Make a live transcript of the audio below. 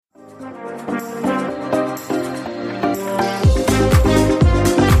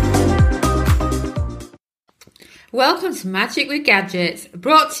Welcome to Magic with Gadgets,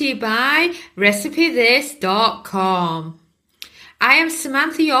 brought to you by RecipeThis.com. I am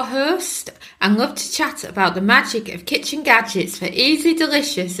Samantha, your host, and love to chat about the magic of kitchen gadgets for easy,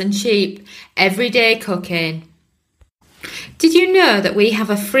 delicious and cheap everyday cooking. Did you know that we have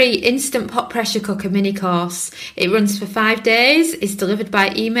a free Instant Pot pressure cooker mini course? It runs for 5 days, is delivered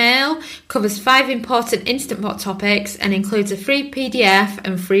by email, covers 5 important Instant Pot topics and includes a free PDF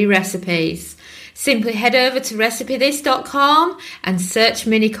and free recipes. Simply head over to RecipeThis.com and search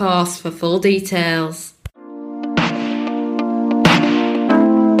mini course for full details.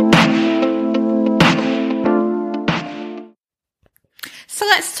 So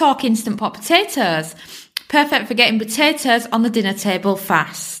let's talk Instant Pot potatoes. Perfect for getting potatoes on the dinner table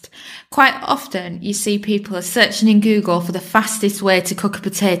fast. Quite often you see people are searching in Google for the fastest way to cook a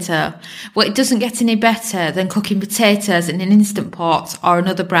potato. Well, it doesn't get any better than cooking potatoes in an Instant Pot or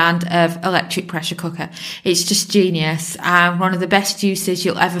another brand of electric pressure cooker. It's just genius and one of the best uses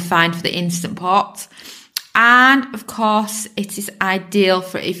you'll ever find for the Instant Pot. And of course, it is ideal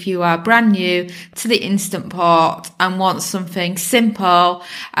for if you are brand new to the Instant Pot and want something simple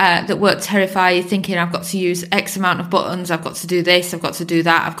that won't terrify you thinking I've got to use X amount of buttons, I've got to do this, I've got to do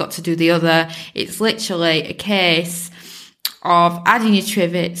that, I've got to do the other. It's literally a case of adding your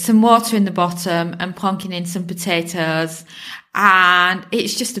trivet, some water in the bottom and plonking in some potatoes. And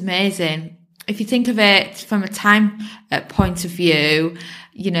it's just amazing. If you think of it from a time point of view,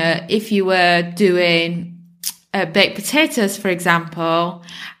 you know, if you were doing baked potatoes, for example,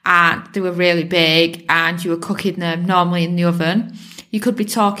 and they were really big and you were cooking them normally in the oven, you could be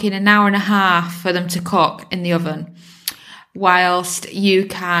talking an hour and a half for them to cook in the oven, whilst you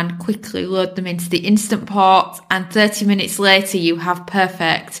can quickly load them into the Instant Pot and 30 minutes later you have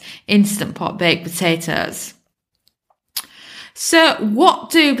perfect Instant Pot baked potatoes. So what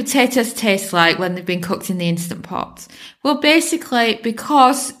do potatoes taste like when they've been cooked in the Instant Pot? Well, basically,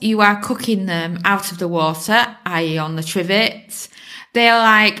 because you are cooking them out of the water, i.e. on the trivet, they are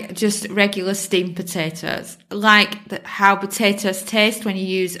like just regular steamed potatoes, like how potatoes taste when you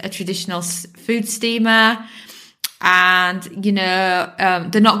use a traditional food steamer. And, you know,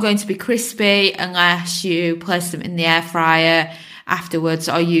 they're not going to be crispy unless you place them in the air fryer afterwards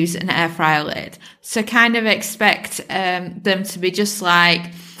or use an air fryer lid. So kind of expect them to be just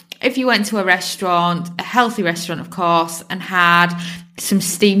like if you went to a restaurant, a healthy restaurant, of course, and had some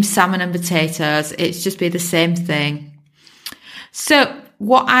steamed salmon and potatoes. It's just be the same thing. So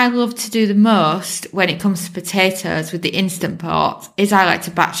what I love to do the most when it comes to potatoes with the Instant Pot is I like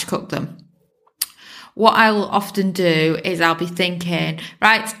to batch cook them. What I'll often do is I'll be thinking,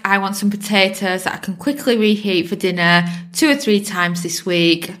 right, I want some potatoes that I can quickly reheat for dinner 2 or 3 times this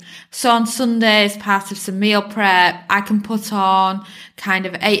week. So on Sunday, as part of some meal prep, I can put on kind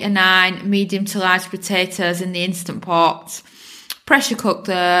of 8 or 9 medium to large potatoes in the Instant Pot, pressure cook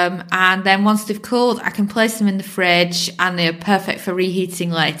them, and then once they've cooled, I can place them in the fridge and they're perfect for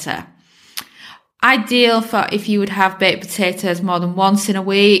reheating later. Ideal for if you would have baked potatoes more than once in a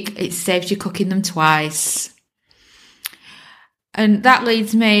week. It saves you cooking them twice. And that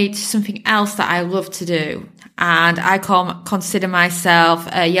leads me to something else that I love to do. And I consider myself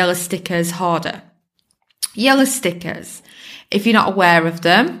a yellow stickers hoarder. Yellow stickers, if you're not aware of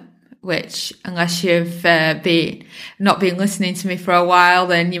them, which unless you've not been listening to me for a while,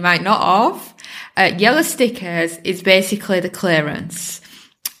 then you might not have. Yellow stickers is basically the clearance.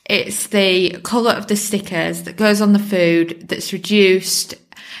 It's the colour of the stickers that goes on the food that's reduced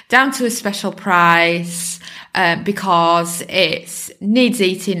down to a special price because it needs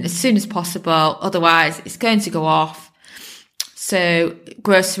eating as soon as possible. Otherwise, it's going to go off. So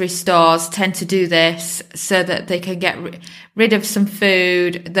grocery stores tend to do this so that they can get rid of some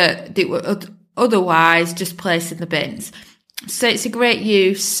food that they would otherwise just place in the bins. So it's a great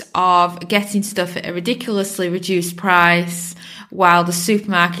use of getting stuff at a ridiculously reduced price while the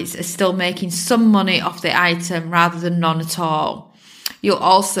supermarkets are still making some money off the item rather than none at all. You'll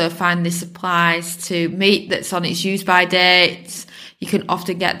also find this applies to meat that's on its use-by date. You can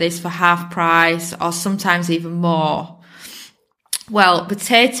often get this for half price or sometimes even more. Well,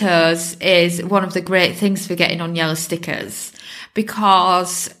 potatoes is one of the great things for getting on yellow stickers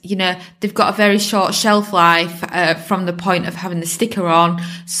because, you know, they've got a very short shelf life from the point of having the sticker on,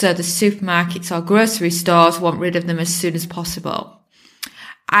 so the supermarkets or grocery stores want rid of them as soon as possible.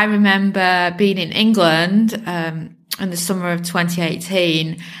 I remember being in England in the summer of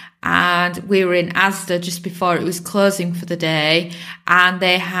 2018, and we were in Asda just before it was closing for the day, and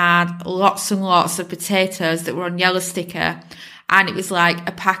they had lots and lots of potatoes that were on yellow sticker, and it was like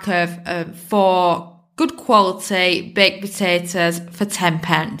a pack of 4 good quality baked potatoes for 10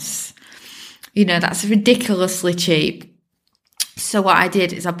 pence. That's ridiculously cheap. So what I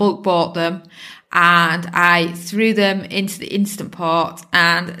did is I bulk bought them and I threw them into the Instant Pot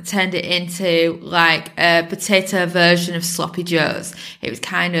and turned it into like a potato version of Sloppy Joe's. It was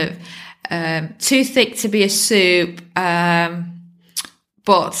kind of too thick to be a soup,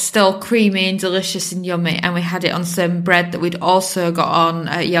 but still creamy and delicious and yummy. And we had it on some bread that we'd also got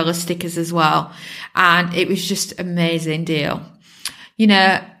on yellow stickers as well. And it was just an amazing deal.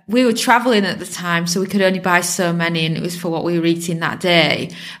 We were traveling at the time, so we could only buy so many, and it was for what we were eating that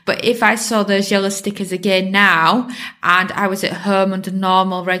day. But if I saw those yellow stickers again now, and I was at home under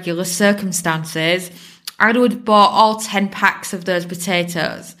normal, regular circumstances, I would have bought all 10 packs of those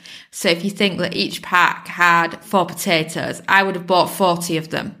potatoes. So if you think that each pack had 4 potatoes, I would have bought 40 of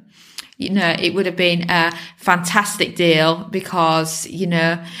them. It would have been a fantastic deal because,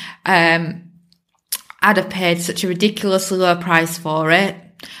 I'd have paid such a ridiculously low price for it.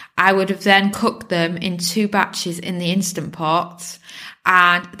 I would have then cooked them in 2 batches in the Instant Pot,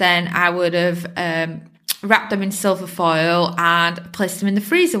 and then I would have wrapped them in silver foil and placed them in the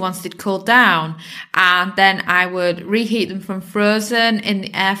freezer once they'd cooled down. And then I would reheat them from frozen in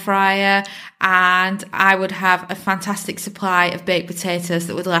the air fryer, and I would have a fantastic supply of baked potatoes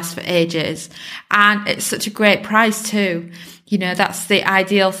that would last for ages. And it's such a great price too. That's the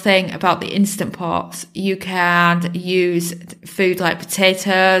ideal thing about the Instant Pots. You can use food like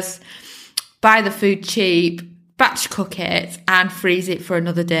potatoes, buy the food cheap, batch cook it, and freeze it for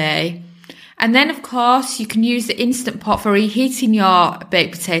another day. And then, of course, you can use the Instant Pot for reheating your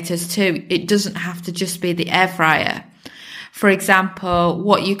baked potatoes too. It doesn't have to just be the air fryer. For example,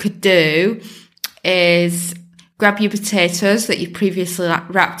 what you could do is grab your potatoes that you've previously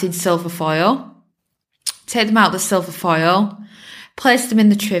wrapped in silver foil, take them out of the silver foil, place them in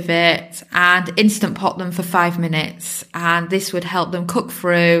the trivet and Instant Pot them for 5 minutes. And this would help them cook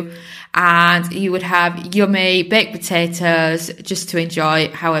through, and you would have yummy baked potatoes just to enjoy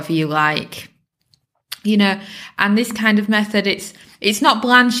however you like. And this kind of method, it's not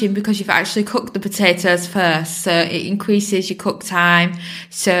blanching because you've actually cooked the potatoes first. So it increases your cook time.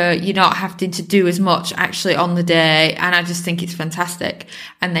 So you're not having to do as much actually on the day. And I just think it's fantastic.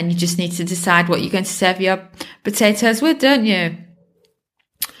 And then you just need to decide what you're going to serve your potatoes with, don't you?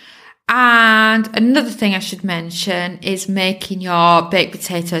 And another thing I should mention is making your baked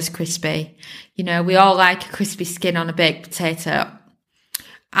potatoes crispy. We all like a crispy skin on a baked potato.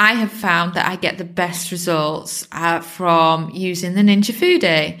 I have found that I get the best results from using the Ninja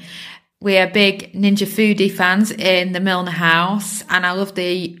Foodi. We are big Ninja Foodi fans in the Milner house, and I love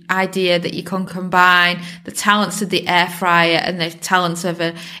the idea that you can combine the talents of the air fryer and the talents of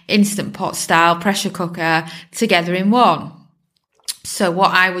an Instant Pot style pressure cooker together in one. So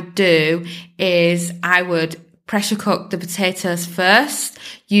what I would do is I would pressure cook the potatoes first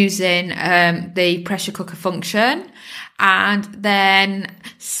using the pressure cooker function, and then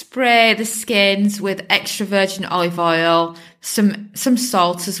spray the skins with extra virgin olive oil, some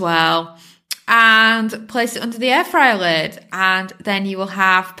salt as well, and place it under the air fryer lid. And then you will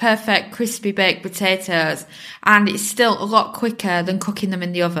have perfect crispy baked potatoes, and it's still a lot quicker than cooking them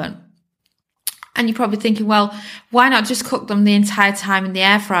in the oven. And you're probably thinking, well, why not just cook them the entire time in the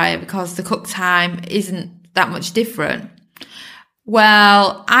air fryer, because the cook time isn't that much different?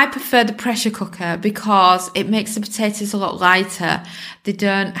 Well, I prefer the pressure cooker because it makes the potatoes a lot lighter. They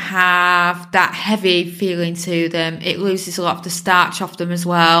don't have that heavy feeling to them. It loses a lot of the starch off them as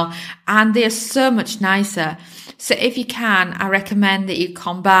well. And they are so much nicer. So if you can, I recommend that you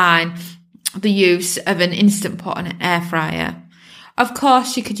combine the use of an Instant Pot and an air fryer. Of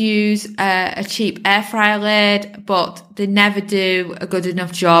course, you could use a cheap air fryer lid, but they never do a good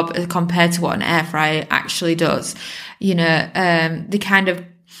enough job compared to what an air fryer actually does. They kind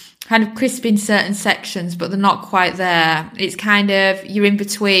of crisp in certain sections, but they're not quite there. It's kind of, you're in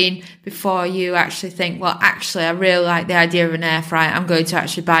between before you actually think, well, actually, I really like the idea of an air fryer. I'm going to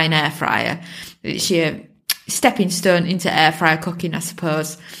actually buy an air fryer. It's your stepping stone into air fryer cooking, I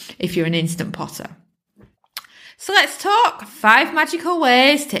suppose, if you're an Instant Potter. So let's talk 5 magical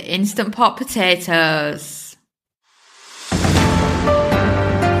ways to Instant Pot potatoes.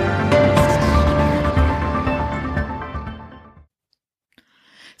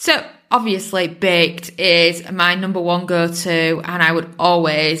 So obviously baked is my number one go-to, and I would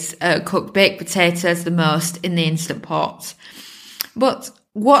always cook baked potatoes the most in the Instant Pot. But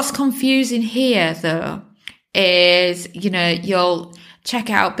what's confusing here though is, you'll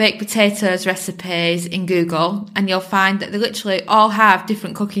check out baked potatoes recipes in Google and you'll find that they literally all have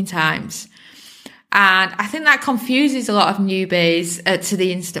different cooking times. And I think that confuses a lot of newbies to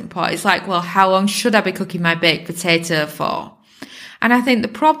the Instant Pot. It's like, well, how long should I be cooking my baked potato for? And I think the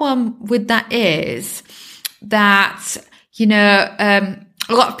problem with that is that, a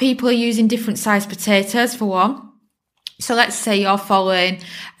lot of people are using different sized potatoes for one. So let's say you're following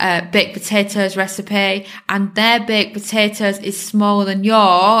a baked potatoes recipe and their baked potatoes is smaller than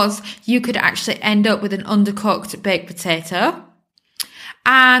yours. You could actually end up with an undercooked baked potato.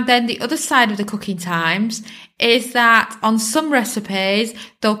 And then the other side of the cooking times is that on some recipes,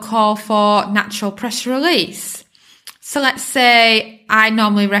 they'll call for natural pressure release. So let's say I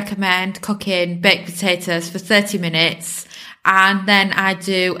normally recommend cooking baked potatoes for 30 minutes and then I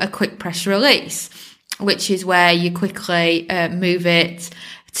do a quick pressure release, which is where you quickly move it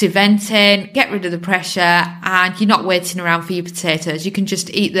to venting, get rid of the pressure, and you're not waiting around for your potatoes. You can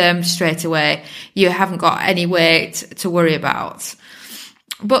just eat them straight away. You haven't got any wait to worry about.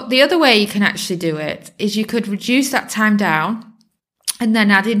 But the other way you can actually do it is you could reduce that time down and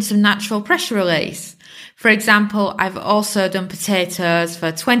then add in some natural pressure release. For example, I've also done potatoes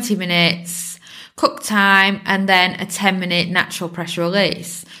for 20 minutes, cook time, and then a 10-minute natural pressure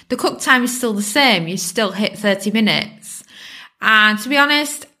release. The cook time is still the same. You still hit 30 minutes. And to be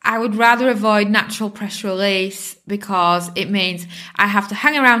honest, I would rather avoid natural pressure release because it means I have to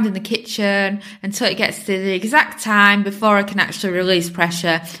hang around in the kitchen until it gets to the exact time before I can actually release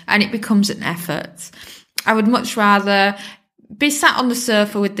pressure, and it becomes an effort. I would much rather be sat on the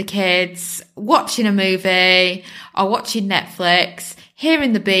sofa with the kids, watching a movie or watching Netflix,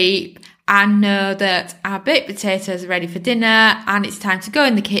 hearing the beep, and know that our baked potatoes are ready for dinner and it's time to go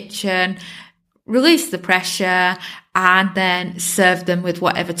in the kitchen, release the pressure, and then serve them with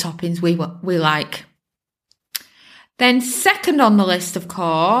whatever toppings we like. Then second on the list, of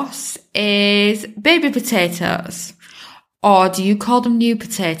course, is baby potatoes. Or do you call them new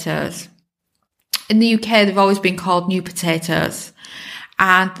potatoes? In the UK, they've always been called new potatoes,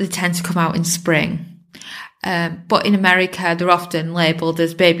 and they tend to come out in spring. But in America, they're often labelled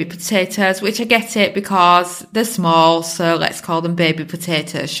as baby potatoes, which I get it because they're small, so let's call them baby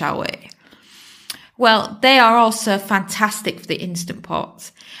potatoes, shall we? Well, they are also fantastic for the Instant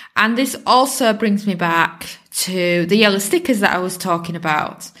Pot. And this also brings me back to the yellow stickers that I was talking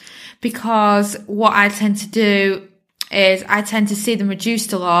about, because what I tend to do is I tend to see them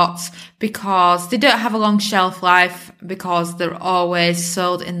reduced a lot because they don't have a long shelf life, because they're always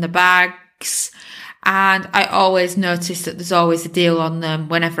sold in the bags. And I always notice that there's always a deal on them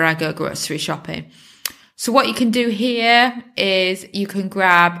whenever I go grocery shopping. So what you can do here is you can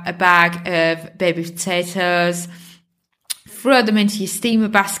grab a bag of baby potatoes, throw them into your steamer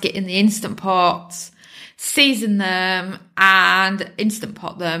basket in the Instant Pot, season them and Instant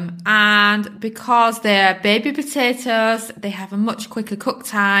Pot them. And because they're baby potatoes, they have a much quicker cook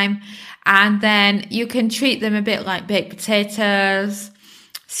time. And then you can treat them a bit like baked potatoes,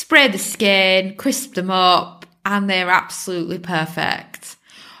 spray the skin, crisp them up, and they're absolutely perfect.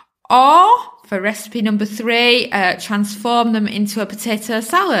 Or, for recipe number 3, transform them into a potato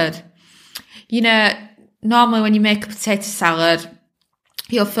salad. Normally when you make a potato salad,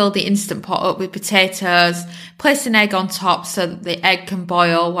 you'll fill the Instant Pot up with potatoes, place an egg on top so that the egg can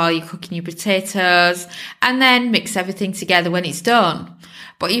boil while you're cooking your potatoes, and then mix everything together when it's done.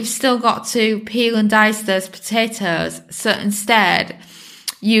 But you've still got to peel and dice those potatoes, so instead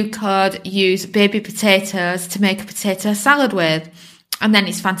you could use baby potatoes to make a potato salad with, and then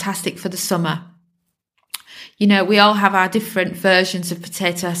it's fantastic for the summer. We all have our different versions of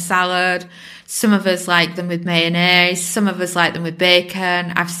potato salad. Some of us like them with mayonnaise, some of us like them with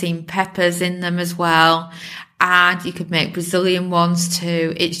bacon. I've seen peppers in them as well. And you could make Brazilian ones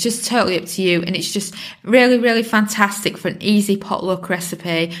too. It's just totally up to you. And it's just really, really fantastic for an easy potluck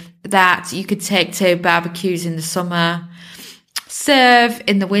recipe that you could take to barbecues in the summer. Serve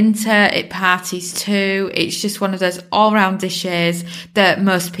in the winter at parties too. It's just one of those all-round dishes that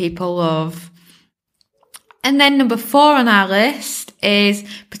most people love. And then number 4 on our list is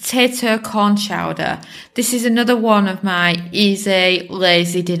potato corn chowder. This is another one of my easy,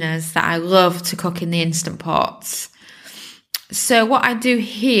 lazy dinners that I love to cook in the Instant Pots. So what I do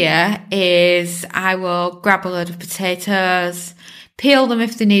here is I will grab a load of potatoes, peel them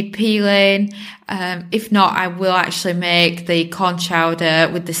if they need peeling. If not, I will actually make the corn chowder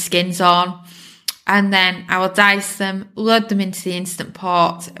with the skins on. And then I will dice them, load them into the Instant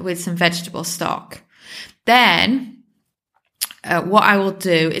Pot with some vegetable stock. Then, what I will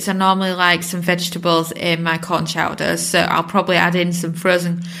do is I normally like some vegetables in my corn chowder, so I'll probably add in some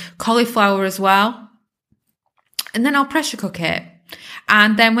frozen cauliflower as well. And then I'll pressure cook it.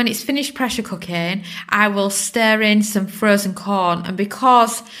 And then when it's finished pressure cooking, I will stir in some frozen corn. And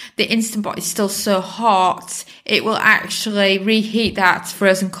because the Instant Pot is still so hot, it will actually reheat that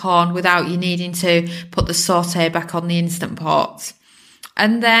frozen corn without you needing to put the sauté back on the Instant Pot.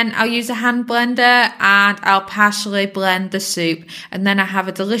 And then I'll use a hand blender and I'll partially blend the soup. And then I have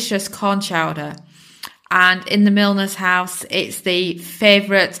a delicious corn chowder. And in the Milner's house, it's the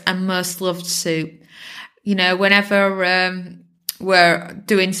favourite and most loved soup. You know, whenever we're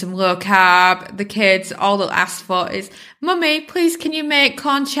doing some low carb, the kids, all they'll ask for is, Mummy, please can you make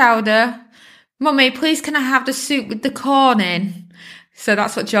corn chowder? Mummy, please can I have the soup with the corn in? So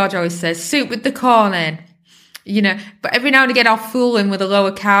that's what George always says, soup with the corn in. You know, but every now and again I'll fool him with a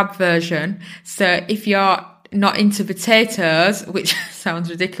lower carb version. So if you're not into potatoes, which sounds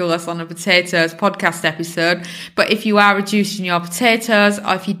ridiculous on a potatoes podcast episode, but if you are reducing your potatoes,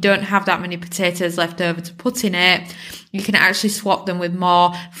 or if you don't have that many potatoes left over to put in it, you can actually swap them with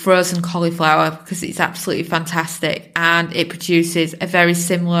more frozen cauliflower, because it's absolutely fantastic and it produces a very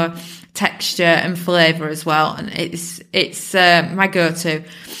similar texture and flavour as well. And it's my go-to.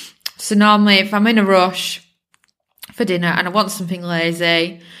 So normally if I'm in a rush for dinner and I want something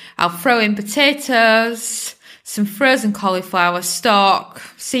lazy, I'll throw in potatoes, some frozen cauliflower stock,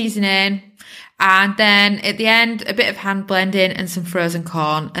 seasoning, and then at the end, a bit of hand blending and some frozen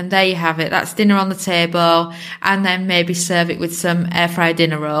corn. And there you have it. That's dinner on the table. And then maybe serve it with some air fried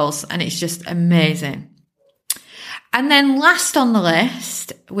dinner rolls. And it's just amazing. And then last on the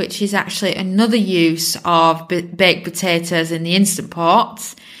list, which is actually another use of baked potatoes in the Instant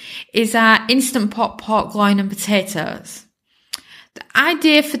Pot, is our Instant Pot pork loin and potatoes. The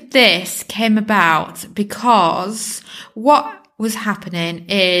idea for this came about because what was happening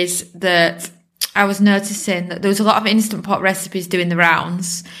is that I was noticing that there was a lot of Instant Pot recipes doing the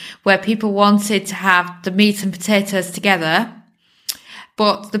rounds where people wanted to have the meat and potatoes together.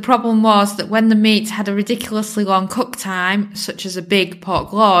 But the problem was that when the meat had a ridiculously long cook time, such as a big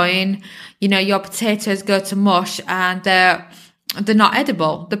pork loin, you know, your potatoes go to mush and they're not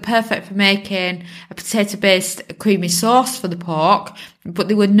edible. They're perfect for making a potato-based creamy sauce for the pork, but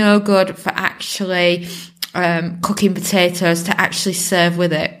they were no good for actually cooking potatoes to actually serve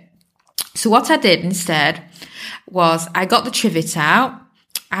with it. So what I did instead was I got the trivet out,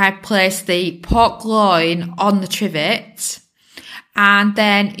 I placed the pork loin on the trivet, and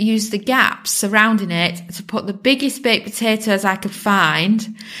then used the gaps surrounding it to put the biggest baked potatoes I could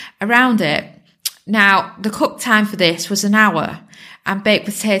find around it. Now, the cook time for this was an hour, and baked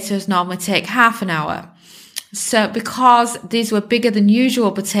potatoes normally take half an hour. So because these were bigger than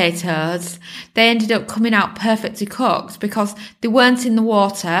usual potatoes, they ended up coming out perfectly cooked because they weren't in the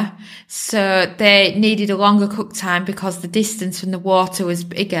water. So they needed a longer cook time because the distance from the water was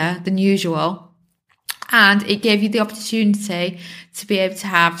bigger than usual. And it gave you the opportunity to be able to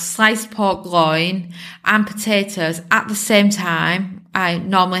have sliced pork loin and potatoes at the same time. I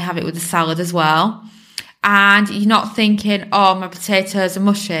normally have it with a salad as well. And you're not thinking, oh, my potatoes are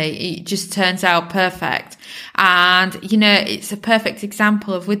mushy. It just turns out perfect. And, you know, it's a perfect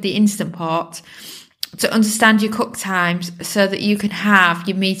example of with the Instant Pot to understand your cook times so that you can have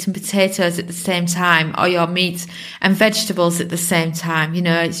your meat and potatoes at the same time, or your meat and vegetables at the same time. You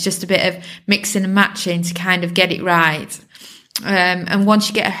know, it's just a bit of mixing and matching to kind of get it right. And once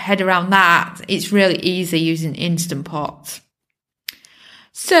you get a head around that, it's really easy using Instant Pot.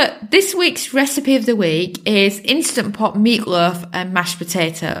 So this week's recipe of the week is Instant Pot meatloaf and mashed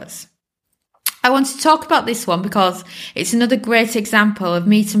potatoes. I want to talk about this one because it's another great example of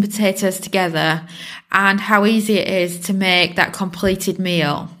meat and potatoes together and how easy it is to make that completed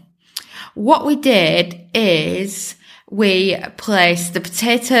meal. What we did is we placed the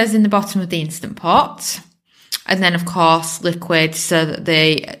potatoes in the bottom of the Instant Pot, and then of course liquid so that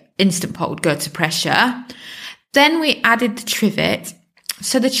the Instant Pot would go to pressure. Then we added the trivet.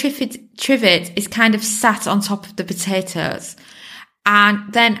 So the trivet is kind of sat on top of the potatoes.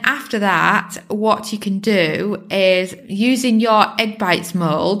 And then after that, what you can do is using your egg bites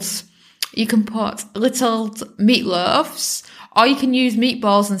molds, you can put little meatloaves, or you can use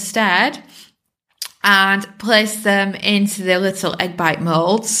meatballs instead and place them into the little egg bite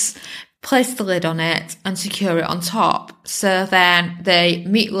molds, place the lid on it and secure it on top. So then the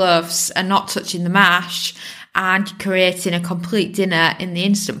meatloaves are not touching the mash and creating a complete dinner in the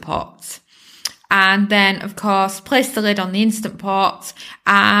Instant Pot. And then, of course, place the lid on the Instant Pot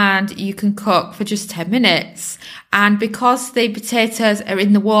and you can cook for just 10 minutes. And because the potatoes are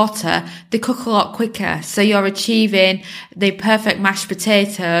in the water, they cook a lot quicker. So you're achieving the perfect mashed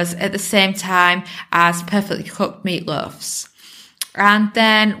potatoes at the same time as perfectly cooked meatloaves. And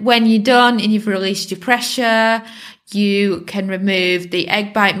then when you're done and you've released your pressure, you can remove the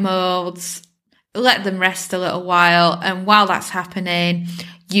egg bite molds, let them rest a little while. And while that's happening,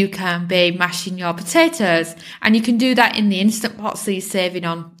 you can be mashing your potatoes, and you can do that in the Instant Pot, so you're saving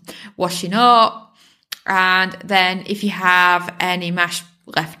on washing up. And then if you have any mash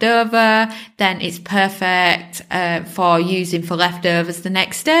left over, then it's perfect for using for leftovers the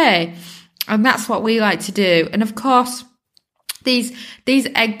next day. And that's what we like to do. And of course, these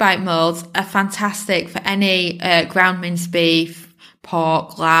egg bite molds are fantastic for any ground minced beef,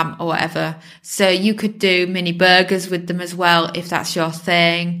 pork, lamb, or whatever. So you could do mini burgers with them as well if that's your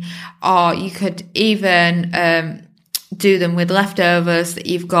thing, or you could even do them with leftovers that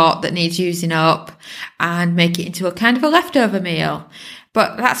you've got that needs using up and make it into a kind of a leftover meal.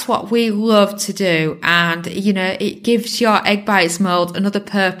 But that's what we love to do. And, you know, it gives your egg bites mold another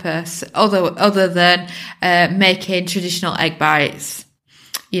purpose other than making traditional egg bites.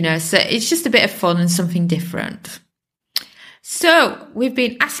 You know, so it's just a bit of fun and something different. So we've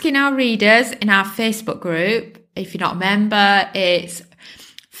been asking our readers in our Facebook group. If you're not a member, it's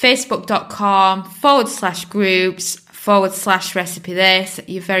facebook.com/groups/recipe this.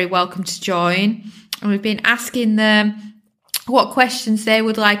 You're very welcome to join. And we've been asking them what questions they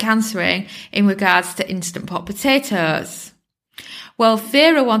would like answering in regards to Instant Pot potatoes. Well,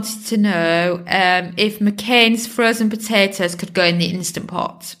 Vera wanted to know if McCain's frozen potatoes could go in the Instant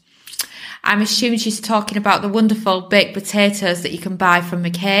Pot. I'm assuming she's talking about the wonderful baked potatoes that you can buy from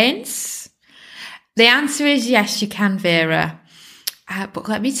McCain's. The answer is yes, you can, Vera. But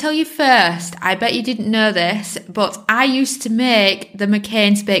let me tell you first, I bet you didn't know this, but I used to make the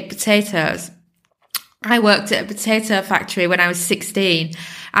McCain's baked potatoes. I worked at a potato factory when I was 16,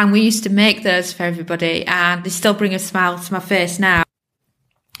 and we used to make those for everybody, and they still bring a smile to my face now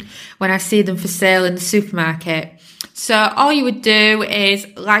when I see them for sale in the supermarket. So all you would do is,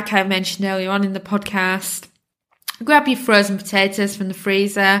 like I mentioned earlier on in the podcast, grab your frozen potatoes from the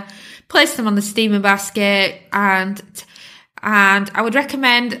freezer, place them on the steamer basket, and I would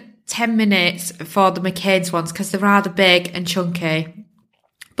recommend 10 minutes for the McCain's ones because they're rather big and chunky.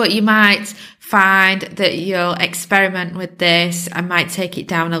 But you might find that you'll experiment with this and might take it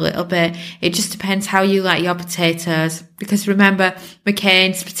down a little bit. It just depends how you like your potatoes. Because remember,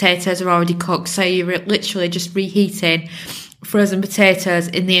 McCain's potatoes are already cooked, so you're literally just reheating frozen potatoes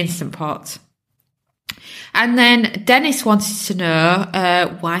in the Instant Pot. And then Dennis wanted to know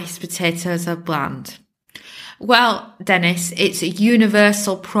why his potatoes are bland. Well, Dennis, it's a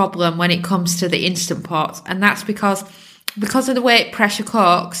universal problem when it comes to the Instant Pot, and that's because of the way it pressure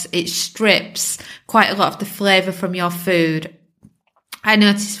cooks, it strips quite a lot of the flavour from your food. I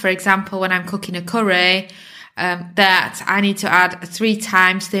notice, for example, when I'm cooking a curry, that I need to add 3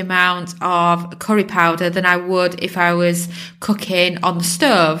 times the amount of curry powder than I would if I was cooking on the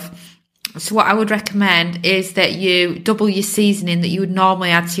stove. So what I would recommend is that you double your seasoning that you would normally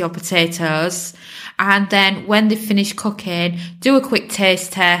add to your potatoes. And then when they finish cooking, do a quick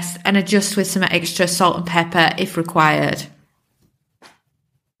taste test and adjust with some extra salt and pepper if required.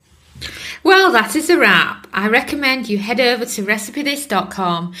 Well, that is a wrap. I recommend you head over to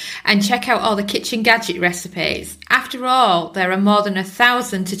recipethis.com and check out all the kitchen gadget recipes. After all, there are more than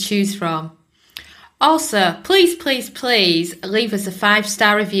 1,000 to choose from. Also, please leave us a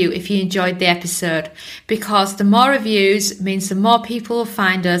 5-star review if you enjoyed the episode, because the more reviews means the more people will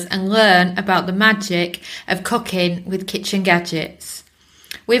find us and learn about the magic of cooking with kitchen gadgets.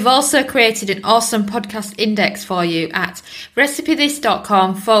 We've also created an awesome podcast index for you at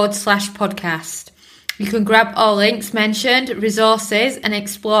recipethis.com/podcast. You can grab all links mentioned, resources, and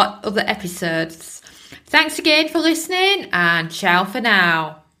explore other episodes. Thanks again for listening, and ciao for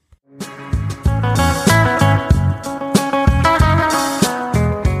now.